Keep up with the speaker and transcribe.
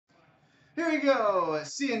Here we go.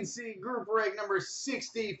 CNC group break number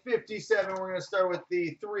 6057. We're going to start with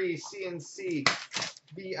the 3 CNC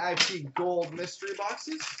VIP gold mystery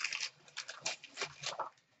boxes.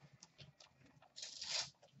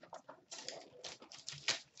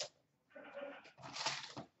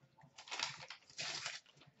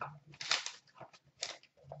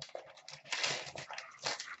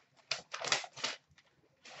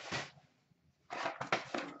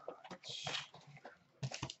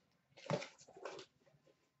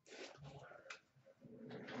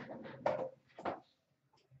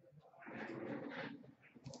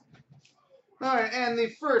 Alright, and the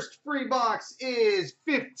first free box is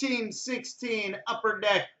 1516 Upper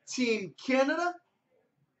Deck Team Canada.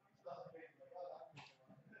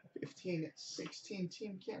 1516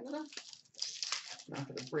 Team Canada. Now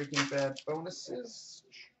for the Breaking Bad bonuses.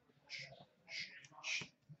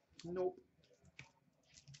 Nope.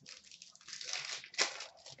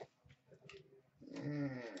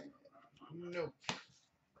 Nope.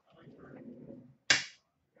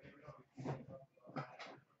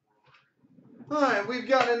 Alright, we've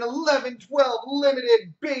got an 11-12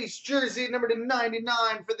 limited base jersey, number to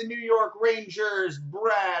 99 for the New York Rangers,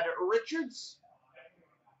 Brad Richards.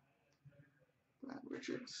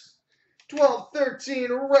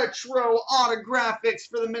 12-13 retro autographics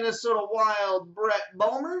for the Minnesota Wild, Brett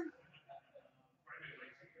Bulmer.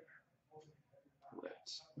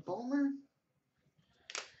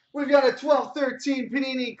 We've got a 12-13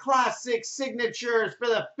 Panini Classic Signatures for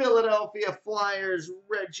the Philadelphia Flyers,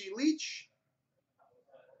 Reggie Leach.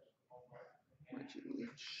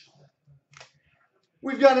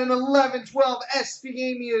 We've got an 11-12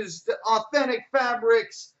 SPA Authentic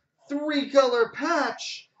Fabrics 3-color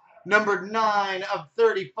patch, numbered 9 of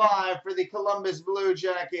 35 for the Columbus Blue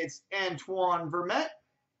Jackets, Antoine Vermette.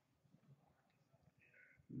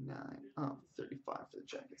 9 of 35 for the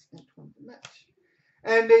Jackets, Antoine Vermette.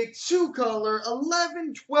 And a 2-color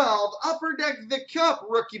 11-12 Upper Deck The Cup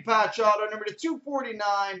rookie patch auto, number to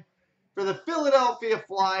 249 for the Philadelphia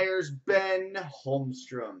Flyers, Ben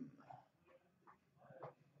Holmstrom.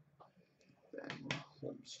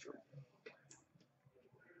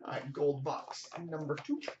 All right, gold box number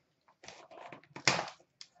 2.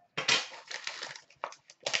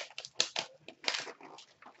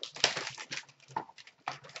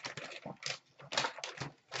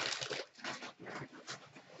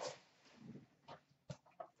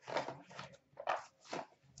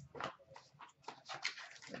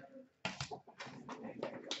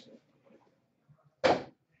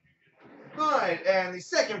 Alright, and the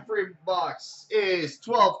second free box is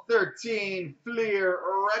 12-13 Fleer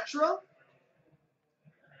Retro.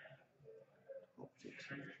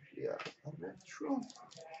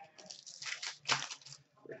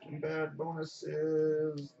 Breaking Bad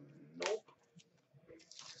bonuses. Nope.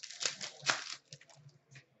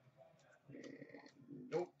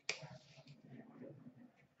 Nope.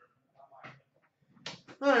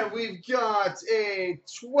 Alright, we've got a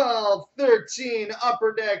 12-13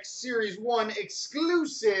 Upper Deck Series 1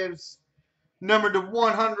 exclusives, numbered to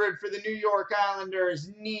 100 for the New York Islanders,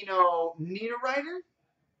 Nino Niederreiter.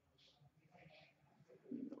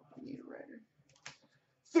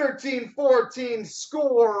 13-14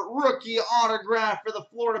 score rookie autograph for the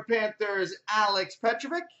Florida Panthers, Alex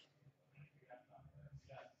Petrovic.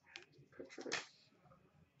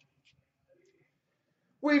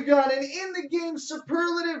 We've got an in-the-game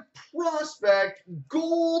superlative prospect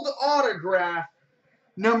gold autograph,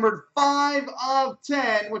 numbered 5 of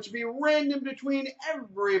 10, which will be random between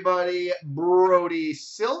everybody, Brody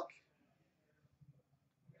Silk.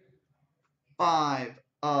 5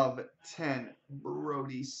 of 10,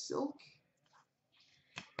 Brody Silk.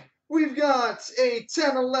 We've got a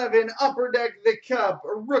 10-11 Upper Deck The Cup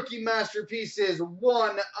rookie masterpieces,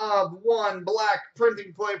 1 of 1 black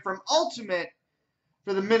printing plate from Ultimate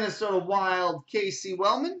for the Minnesota Wild, Casey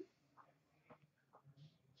Wellman.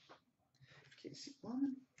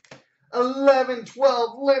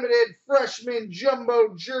 11-12 limited freshman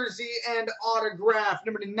jumbo jersey and autograph,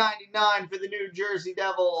 number 99 for the New Jersey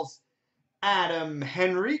Devils, Adam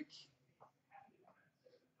Henrique.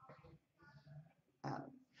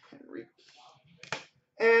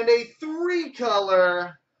 And a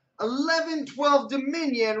 3-color 11-12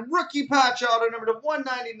 Dominion rookie patch auto, number to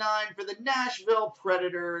 199 for the Nashville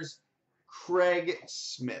Predators, Craig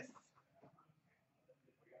Smith.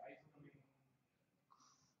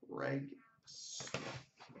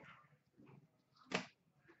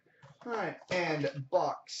 All right, and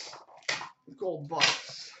box, gold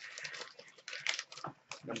box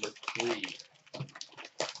number 3.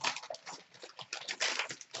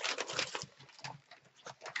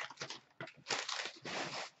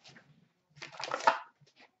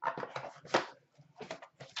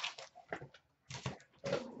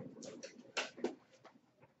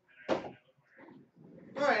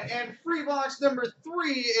 and free box number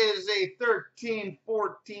 3 is a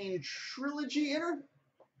 13-14 trilogy inner.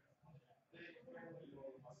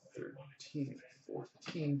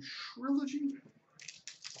 13-14 trilogy.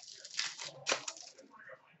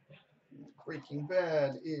 Breaking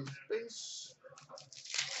Bad is base.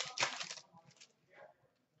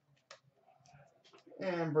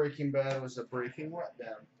 And Breaking Bad was a breaking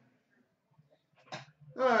letdown.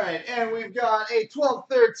 Alright, and we've got a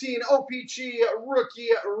 12-13 OPG rookie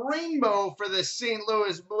rainbow for the St.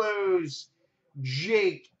 Louis Blues,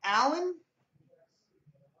 Jake Allen.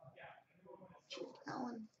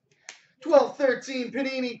 12-13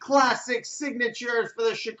 Panini Classic Signatures for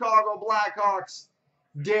the Chicago Blackhawks,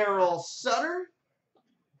 Daryl Sutter.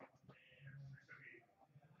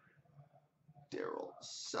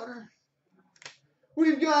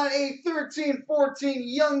 We've got a 13-14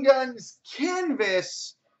 Young Guns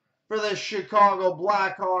canvas for the Chicago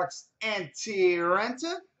Blackhawks, Antti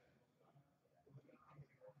Ranta.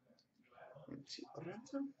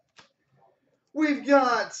 We've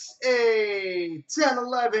got a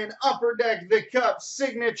 10-11 Upper Deck The Cup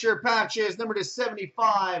signature patches, number to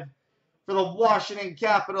 75 for the Washington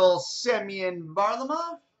Capitals, Semyon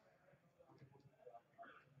Varlamov.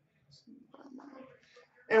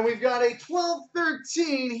 And we've got a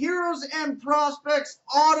 12-13 Heroes and Prospects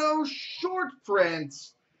auto short print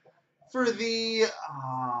for the,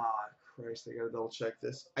 Christ, I gotta double check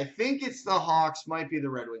this. I think it's the Hawks, might be the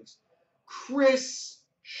Red Wings. Chris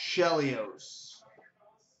Chelios.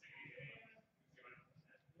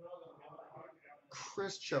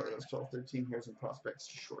 Chris Chelios, 12-13 Heroes and Prospects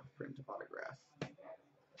short print autograph.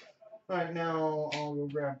 All right, now I'll go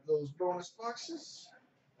grab those bonus boxes.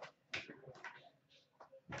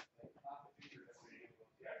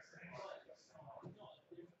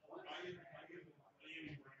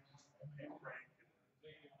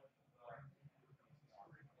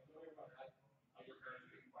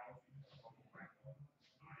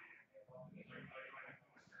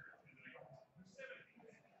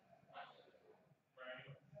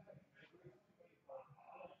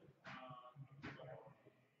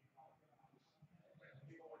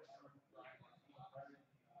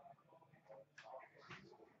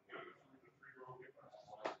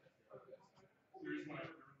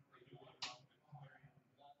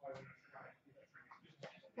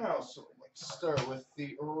 Now, so let's start with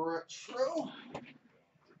the retro.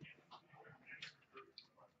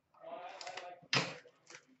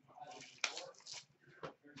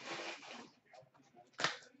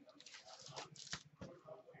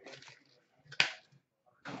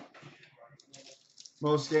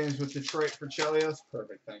 Most games with Detroit for Chelios.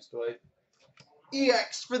 Perfect, thanks, Dwight.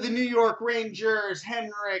 EX for the New York Rangers,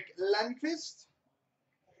 Henrik Lundqvist.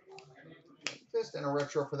 And a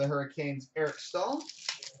retro for the Hurricanes, Eric Stahl.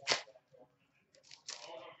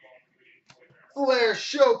 Flair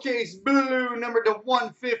Showcase Blue, number to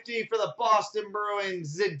 150 for the Boston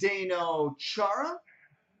Bruins, CloutsnChara.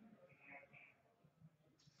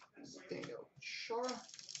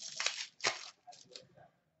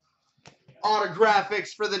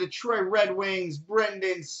 Autographics for the Detroit Red Wings,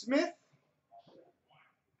 Brendan Smith.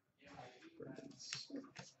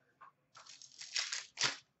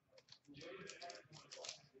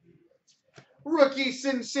 Rookie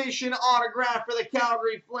sensation autograph for the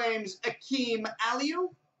Calgary Flames, Akim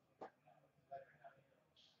Aliu.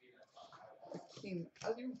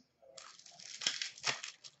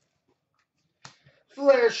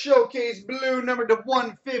 Flair Showcase Blue, number to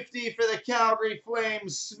 150 for the Calgary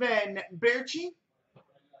Flames, Sven Berchi.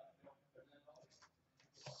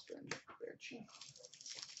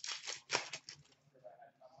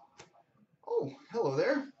 Oh, hello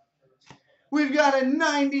there. We've got a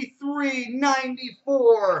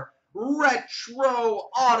 93-94 retro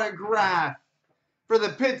autograph for the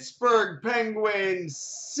Pittsburgh Penguins,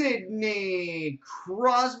 Sidney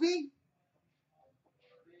Crosby.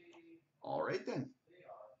 All right then.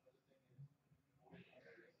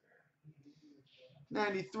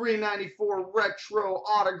 93-94 retro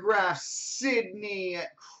autograph, Sidney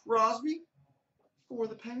Crosby for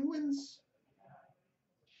the Penguins.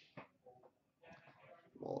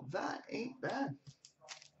 Well, that ain't bad.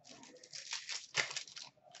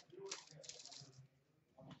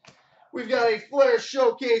 We've got a Flair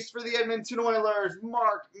Showcase for the Edmonton Oilers,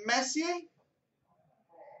 Mark Messier.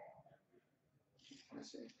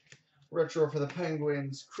 Retro for the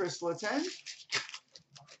Penguins, Chris Letang.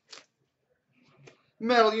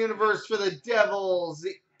 Metal Universe for the Devils,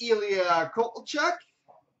 Ilya Kovalchuk.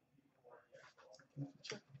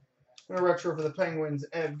 And a retro for the Penguins,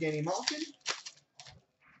 Evgeny Malkin.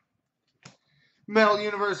 Metal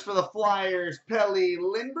Universe for the Flyers, Pelle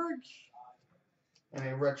Lindbergh. And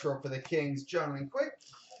a retro for the Kings, Jonathan Quick.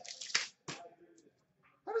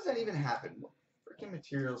 How does that even happen? What freaking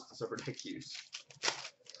materials does Upper Deck use?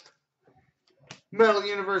 Metal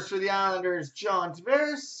Universe for the Islanders, John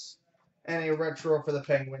Tavares. And a retro for the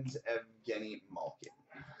Penguins, Evgeny Malkin.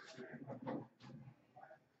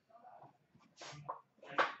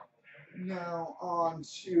 Now on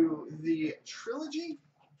to the Trilogy.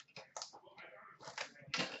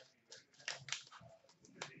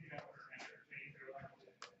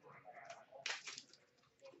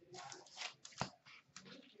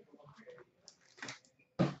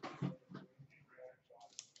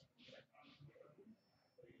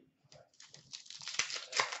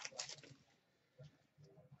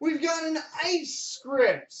 We've got an ice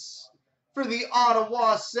script for the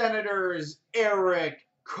Ottawa Senators, Erik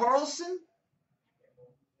Karlsson.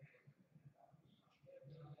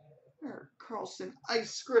 Erik Karlsson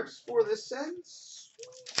ice scripts for the Sens.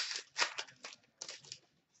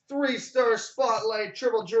 3-star spotlight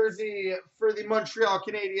triple jersey for the Montreal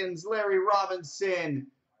Canadiens, Larry Robinson,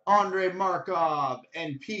 Andre Markov,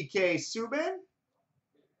 and PK Subban.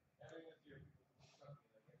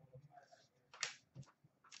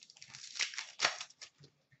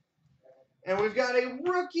 And we've got a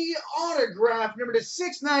rookie autograph, number to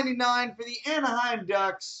 699 for the Anaheim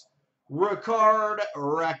Ducks, Rickard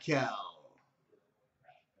Rakell.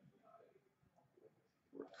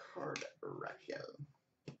 Rickard Rakell.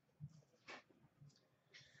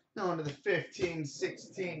 Now on to the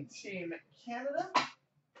 15-16 Team Canada.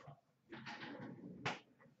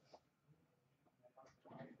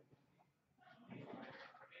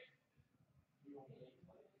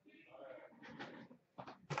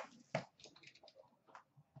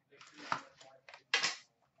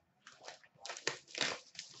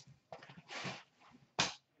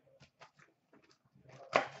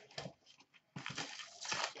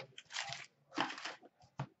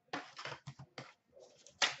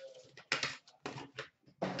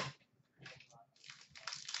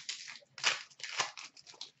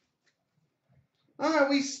 All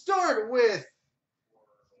right, we start with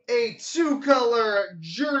a 2-color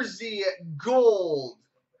jersey gold.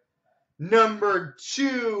 Number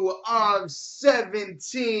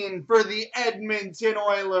 2/17 for the Edmonton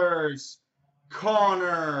Oilers,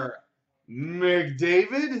 Connor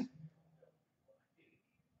McDavid.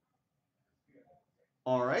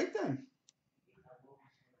 All right, then.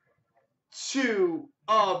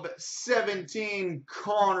 2/17,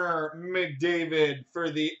 Connor McDavid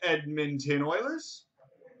for the Edmonton Oilers.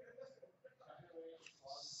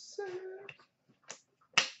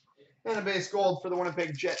 And a base gold for the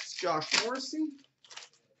Winnipeg Jets, Josh Morrissey.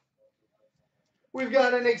 We've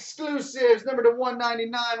got an exclusives, number to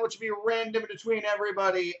 199, which will be random between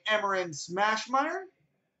everybody, Emerin Smashmeyer.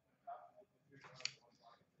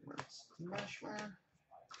 Smashmeyer.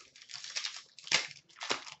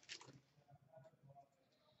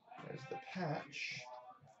 There's the patch.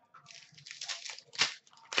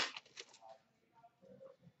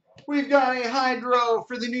 We've got a Hydro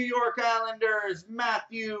for the New York Islanders,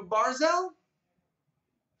 Matthew Barzal.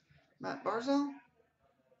 Matt Barzal.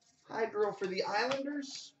 Hydro for the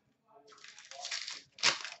Islanders.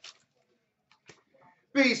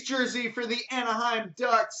 Base jersey for the Anaheim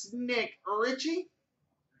Ducks, Nick Ritchie.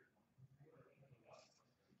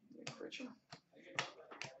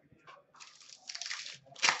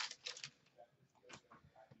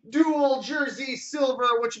 Dual jersey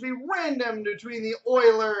silver, which will be random between the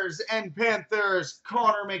Oilers and Panthers,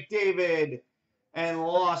 Connor McDavid and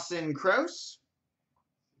Lawson Crouse.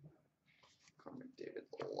 Connor McDavid,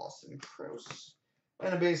 Lawson Crouse.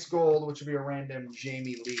 And a base gold, which will be a random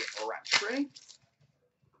Jamie Lee Rattray.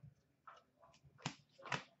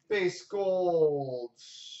 Base gold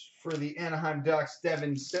for the Anaheim Ducks,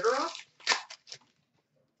 Devin Sidoroff.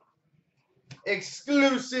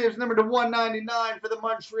 Exclusives, number to 199 for the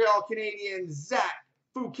Montreal Canadiens, Zach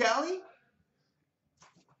Fucale.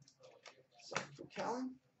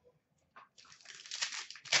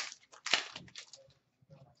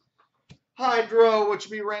 Hydro, which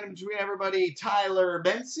will be random between everybody, Tyler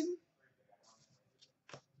Benson.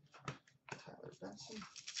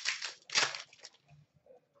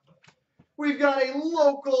 We've got a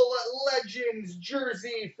local legends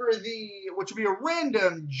jersey for which will be a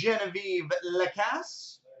random Genevieve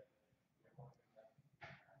Lacasse.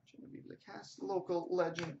 Local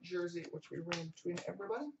legend jersey, which we ran between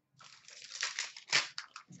everybody.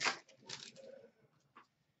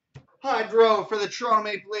 Hydro for the Toronto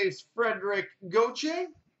Maple Leafs, Frederick Gauthier.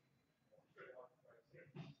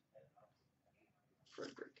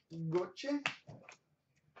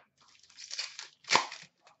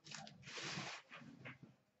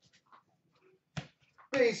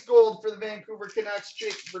 Base gold for the Vancouver Canucks,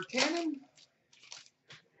 Jake Virtanen.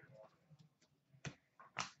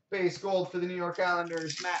 Base gold for the New York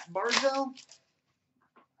Islanders, Matt Barzal.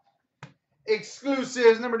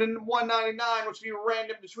 Exclusives, number to 199, which will be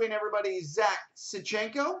random between everybody, Zach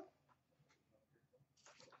Sitchenko.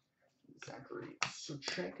 Zachary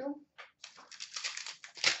Sitchenko.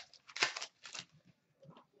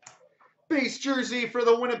 Base jersey for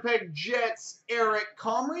the Winnipeg Jets, Eric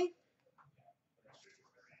Comrie.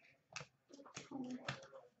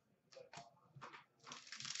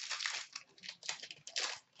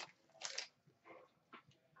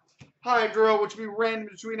 Hydro, which will be random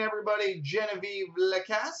between everybody, Genevieve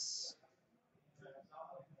Lecasse.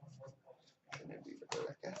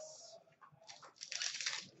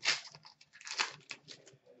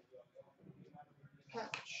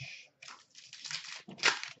 Patch.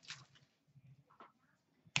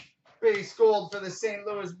 Base gold for the St.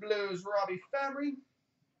 Louis Blues, Robbie Fabry.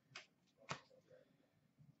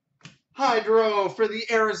 Hydro for the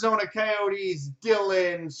Arizona Coyotes,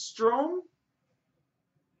 Dylan Strome.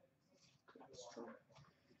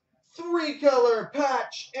 3-color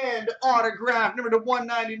patch and autograph, number to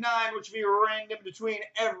 199, which will be random between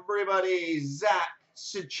everybody, Zach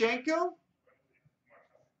Sitchenko.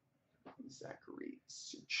 Zachary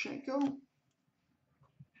Sitchenko.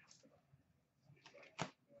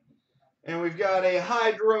 And we've got a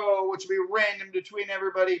Hydro, which will be random between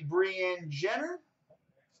everybody, Brienne Jenner.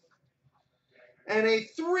 And a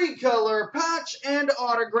 3-color patch and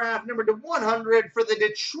autograph, number to 100 for the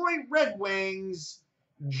Detroit Red Wings,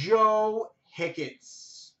 Joe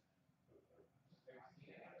Hicketts.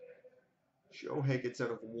 Joe Hicketts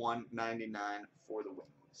out of 199 for the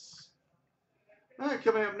Wings. All right,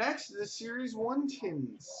 coming up next, the Series 1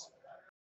 tins.